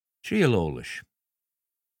Triail Eolais.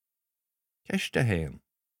 Ceiste héan.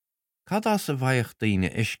 Cad as a bhaíocht daoine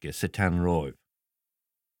isce sa tean roimh?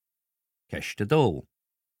 Ceiste dó.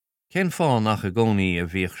 Cén fáin nach a gcónaí a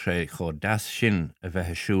bhíoh sé chomh deas sin a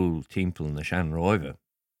bheith siúil timpeall na sean roimhe?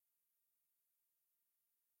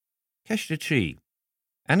 Ceiste trí.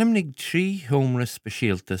 Enimnig trí thomra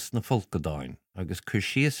speisialtas na folcadáin agus chuir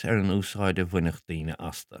síos ar an úsáid a bhainneach daoine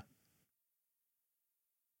asta.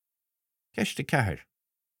 Ceiste ceathair.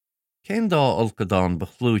 Cén dá olcadáin ba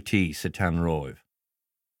chlútaí sa tean roimh?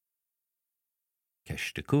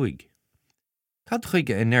 Ceiste cúig. Cad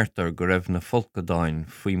chuige inertar go raibh na folcadáin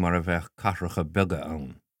faoi mar a bheith cathracha beaga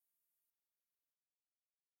ann?